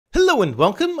Hello and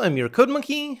welcome, I'm your Code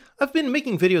Monkey. I've been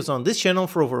making videos on this channel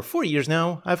for over 4 years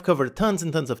now. I've covered tons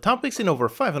and tons of topics in over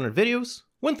 500 videos.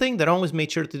 One thing that I always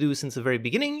made sure to do since the very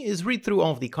beginning is read through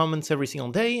all of the comments every single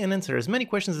day and answer as many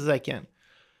questions as I can.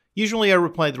 Usually I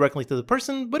reply directly to the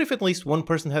person, but if at least one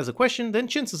person has a question, then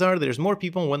chances are there's more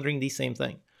people wondering the same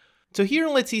thing. So here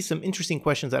let's see some interesting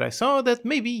questions that I saw that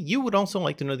maybe you would also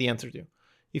like to know the answer to.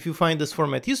 If you find this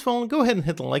format useful, go ahead and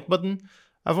hit the like button.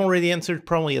 I've already answered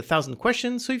probably 1,000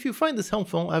 questions, so if you find this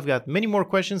helpful, I've got many more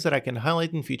questions that I can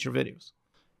highlight in future videos.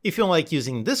 If you like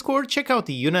using Discord, check out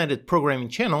the United Programming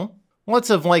channel.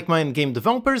 Lots of like-minded game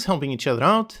developers helping each other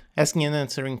out, asking and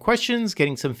answering questions,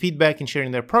 getting some feedback and sharing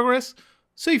their progress.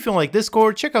 So if you like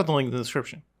Discord, check out the link in the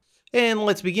description. And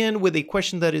let's begin with a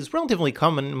question that is relatively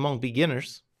common among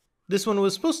beginners. This one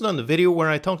was posted on the video where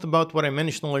I talked about what I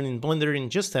managed to learn in Blender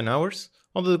in just 10 hours,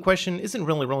 although the question isn't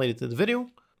really related to the video.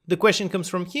 The question comes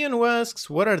from Kian, who asks,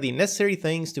 what are the necessary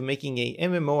things to making a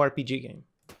MMORPG game?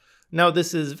 Now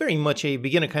this is very much a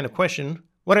beginner kind of question.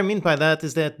 What I mean by that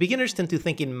is that beginners tend to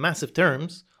think in massive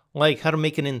terms, like how to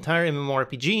make an entire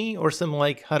MMORPG, or something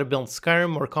like how to build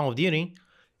Skyrim or Call of Duty.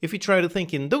 If you try to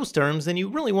think in those terms, then you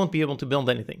really won't be able to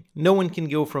build anything. No one can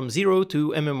go from zero to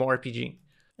MMORPG.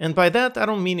 And by that, I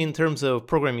don't mean in terms of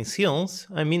programming skills,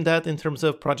 I mean that in terms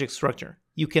of project structure.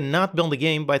 You cannot build a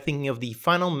game by thinking of the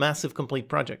final massive complete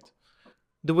project.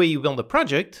 The way you build a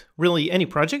project, really any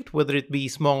project, whether it be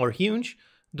small or huge,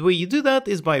 the way you do that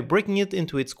is by breaking it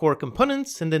into its core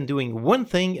components and then doing one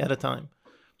thing at a time.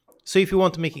 So if you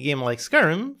want to make a game like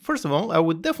Skyrim, first of all, I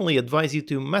would definitely advise you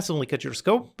to massively cut your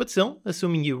scope, but still,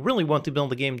 assuming you really want to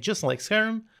build a game just like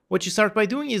Skyrim, what you start by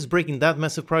doing is breaking that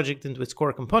massive project into its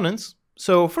core components.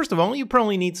 So first of all, you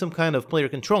probably need some kind of player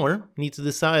controller, need to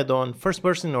decide on first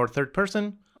person or third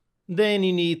person. Then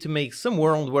you need to make some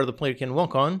world where the player can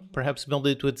walk on, perhaps build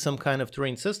it with some kind of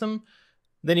terrain system.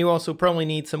 Then you also probably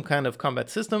need some kind of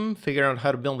combat system, figure out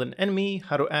how to build an enemy,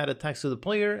 how to add attacks to the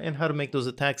player, and how to make those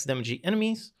attacks damage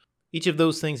enemies. Each of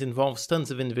those things involves tons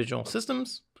of individual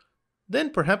systems. Then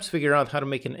perhaps figure out how to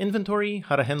make an inventory,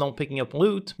 how to handle picking up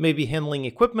loot, maybe handling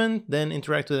equipment, then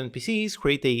interact with NPCs,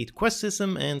 create a quest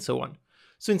system, and so on.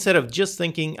 So instead of just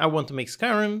thinking, I want to make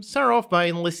Skyrim, start off by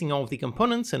listing all of the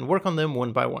components and work on them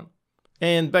one by one.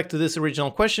 And back to this original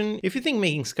question, if you think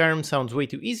making Skyrim sounds way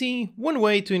too easy, one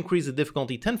way to increase the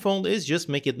difficulty tenfold is just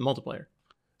make it multiplayer.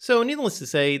 So needless to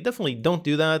say, definitely don't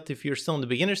do that if you're still in the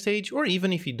beginner stage or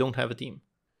even if you don't have a team.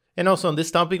 And also on this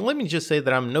topic, let me just say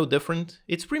that I'm no different.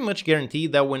 It's pretty much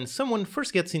guaranteed that when someone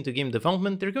first gets into game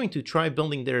development, they're going to try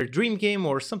building their dream game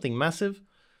or something massive.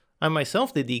 I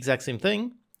myself did the exact same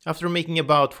thing. After making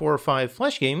about 4 or 5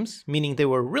 Flash games, meaning they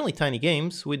were really tiny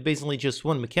games with basically just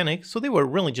one mechanic, so they were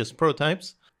really just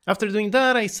prototypes. After doing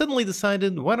that, I suddenly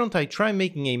decided, why don't I try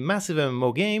making a massive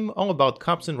MMO game all about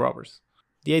cops and robbers.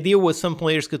 The idea was some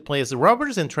players could play as the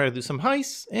robbers and try to do some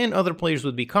heists, and other players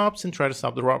would be cops and try to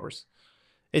stop the robbers.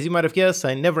 As you might have guessed,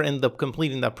 I never ended up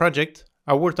completing that project.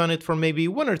 I worked on it for maybe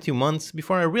 1 or 2 months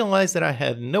before I realized that I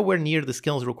had nowhere near the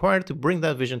skills required to bring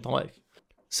that vision to life.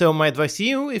 So my advice to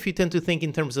you, if you tend to think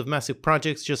in terms of massive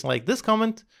projects just like this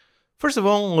comment, first of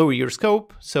all, lower your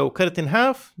scope, so cut it in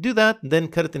half, do that, then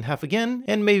cut it in half again,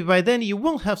 and maybe by then you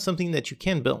will have something that you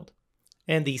can build.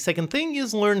 And the second thing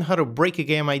is learn how to break a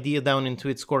game idea down into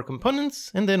its core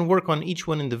components, and then work on each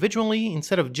one individually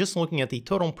instead of just looking at the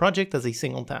total project as a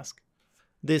single task.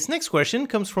 This next question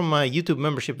comes from my YouTube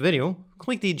membership video.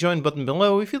 Click the join button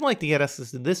below if you'd like to get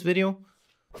access to this video.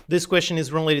 This question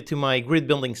is related to my grid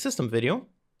building system video.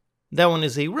 That one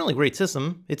is a really great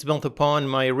system. It's built upon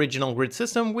my original grid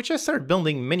system, which I started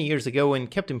building many years ago and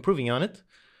kept improving on it.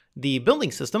 The building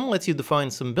system lets you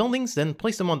define some buildings, then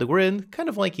place them on the grid, kind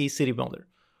of like a city builder.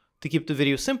 To keep the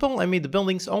video simple, I made the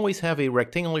buildings always have a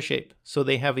rectangular shape, so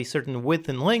they have a certain width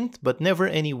and length, but never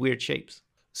any weird shapes.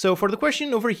 So for the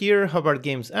question over here, Hubbard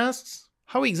Games asks,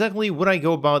 how exactly would I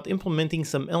go about implementing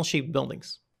some L-shaped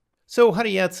buildings? So how do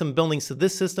you add some buildings to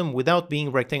this system without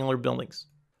being rectangular buildings?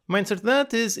 My answer to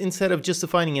that is, instead of just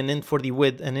defining an int for the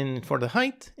width and an int for the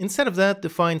height, instead of that,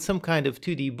 define some kind of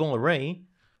 2D bool array.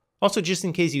 Also, just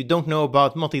in case you don't know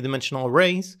about multi-dimensional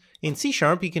arrays, in C#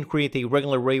 you can create a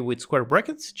regular array with square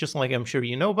brackets, just like I'm sure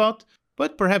you know about,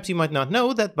 but perhaps you might not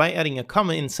know that by adding a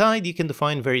comma inside, you can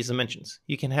define various dimensions.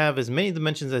 You can have as many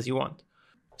dimensions as you want.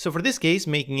 So for this case,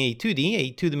 making a 2D,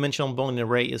 a two-dimensional boolean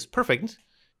array is perfect.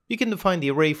 You can define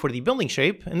the array for the building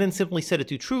shape, and then simply set it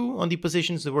to true on the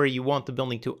positions where you want the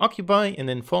building to occupy, and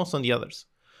then false on the others.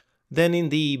 Then in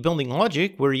the building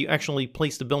logic, where you actually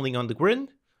place the building on the grid,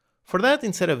 for that,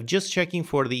 instead of just checking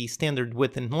for the standard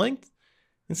width and length,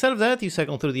 Instead of that, you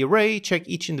cycle through the array, check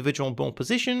each individual bool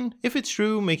position. If it's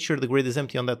true, make sure the grid is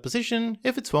empty on that position.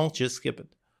 If it's false, just skip it.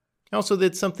 I also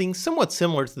did something somewhat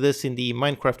similar to this in the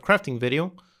Minecraft crafting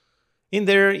video. In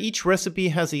there, each recipe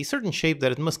has a certain shape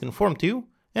that it must conform to,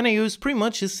 and I use pretty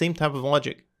much the same type of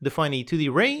logic. Define a 2D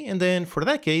array, and then for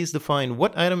that case, define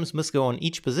what items must go on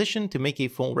each position to make a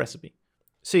full recipe.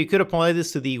 So you could apply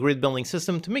this to the grid building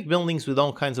system to make buildings with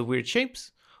all kinds of weird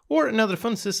shapes, or another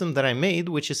fun system that I made,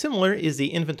 which is similar, is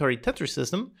the inventory Tetris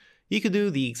system. You could do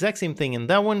the exact same thing in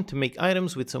that one to make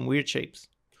items with some weird shapes.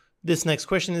 This next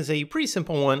question is a pretty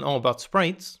simple one all about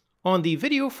sprites. On the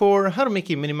video for how to make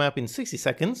a minimap in 60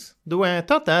 seconds, the way I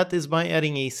taught that is by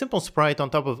adding a simple sprite on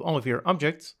top of all of your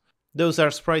objects. Those are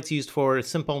sprites used for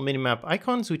simple minimap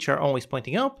icons, which are always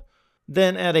pointing up.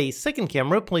 Then add a second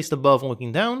camera placed above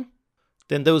looking down.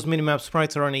 Then those minimap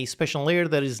sprites are on a special layer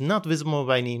that is not visible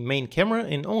by the main camera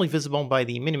and only visible by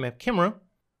the minimap camera.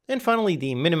 And finally,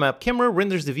 the minimap camera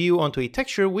renders the view onto a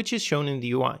texture which is shown in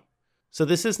the UI. So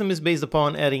this system is based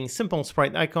upon adding simple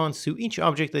sprite icons to each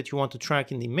object that you want to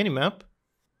track in the minimap.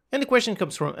 And the question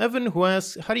comes from Evan, who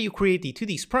asks, how do you create the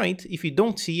 2D sprite if you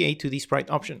don't see a 2D sprite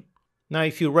option? Now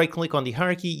if you right click on the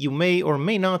hierarchy, you may or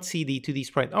may not see the 2D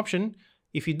sprite option.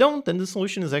 If you don't, then the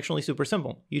solution is actually super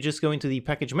simple. You just go into the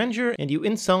package manager and you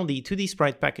install the 2D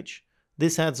sprite package.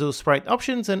 This adds those sprite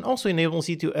options and also enables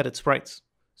you to edit sprites.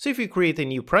 So if you create a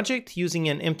new project using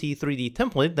an empty 3D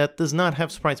template that does not have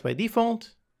sprites by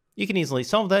default, you can easily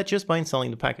solve that just by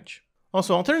installing the package.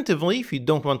 Also, alternatively, if you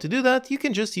don't want to do that, you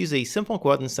can just use a simple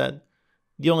quad instead.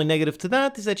 The only negative to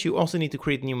that is that you also need to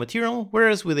create new material,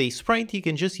 whereas with a sprite, you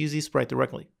can just use the sprite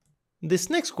directly. This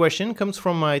next question comes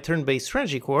from my turn-based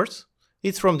strategy course.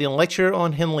 It's from the lecture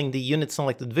on handling the unit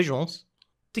selected visuals.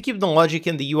 To keep the logic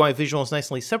and the UI visuals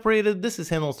nicely separated, this is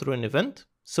handled through an event.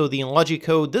 So the logic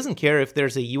code doesn't care if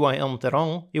there's a UI element at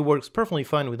all, it works perfectly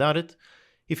fine without it.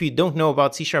 If you don't know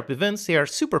about C# events, they are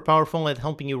super powerful at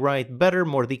helping you write better,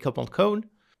 more decoupled code.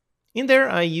 In there,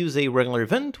 I use a regular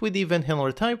event with the event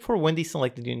handler type for when the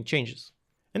selected unit changes.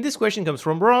 And this question comes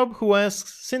from Rob, who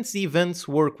asks, since the events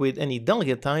work with any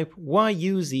delegate type, why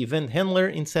use the event handler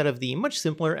instead of the much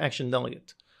simpler action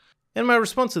delegate? And my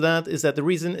response to that is that the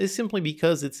reason is simply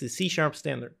because it's the C#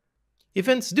 standard.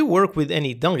 Events do work with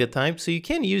any delegate type, so you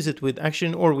can use it with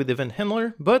action or with event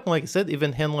handler, but like I said,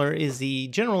 event handler is the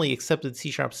generally accepted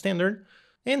C# standard,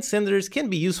 and standards can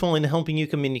be useful in helping you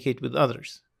communicate with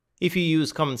others. If you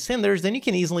use common standards, then you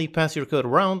can easily pass your code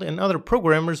around and other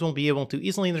programmers will be able to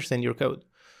easily understand your code.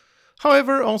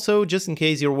 However, also, just in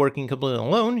case you're working completely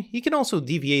alone, you can also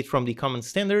deviate from the common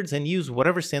standards and use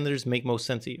whatever standards make most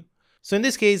sense to you. So in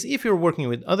this case, if you're working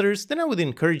with others, then I would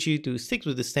encourage you to stick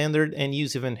with the standard and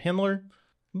use event handler.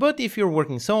 But if you're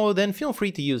working solo, then feel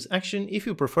free to use action if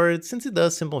you prefer it, since it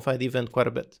does simplify the event quite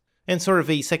a bit. And sort of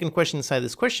a second question inside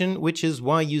this question, which is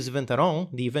why use event at all,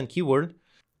 the event keyword.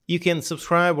 You can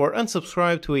subscribe or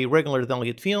unsubscribe to a regular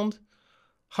delegate field.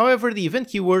 However, the event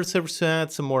keyword serves to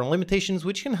add some more limitations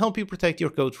which can help you protect your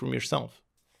code from yourself.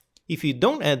 If you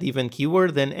don't add the event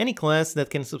keyword, then any class that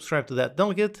can subscribe to that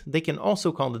delegate, they can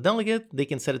also call the delegate, they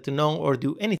can set it to null or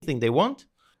do anything they want.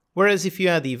 Whereas if you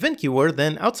add the event keyword,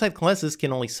 then outside classes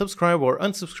can only subscribe or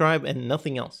unsubscribe and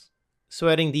nothing else. So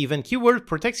adding the event keyword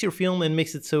protects your field and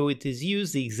makes it so it is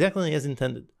used exactly as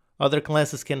intended. Other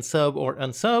classes can sub or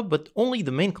unsub, but only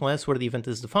the main class where the event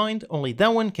is defined, only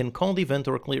that one can call the event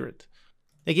or clear it.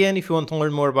 Again, if you want to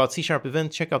learn more about C#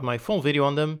 events, check out my full video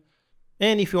on them.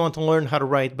 And if you want to learn how to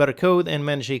write better code and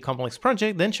manage a complex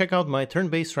project, then check out my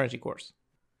turn-based strategy course.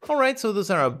 Alright, so those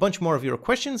are a bunch more of your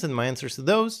questions and my answers to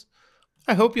those.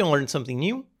 I hope you learned something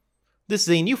new. This is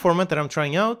a new format that I'm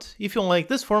trying out. If you like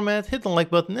this format, hit the like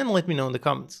button and let me know in the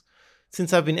comments.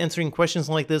 Since I've been answering questions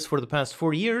like this for the past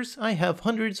 4 years, I have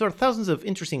hundreds or thousands of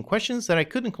interesting questions that I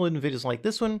could include in videos like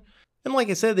this one. And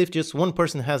like I said, if just one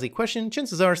person has a question,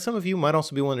 chances are some of you might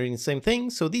also be wondering the same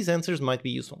thing, so these answers might be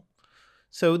useful.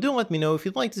 So do let me know if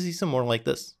you'd like to see some more like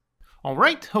this.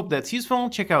 Alright, hope that's useful.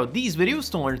 Check out these videos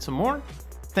to learn some more.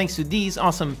 Thanks to these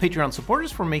awesome Patreon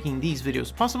supporters for making these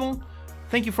videos possible.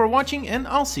 Thank you for watching, and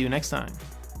I'll see you next time.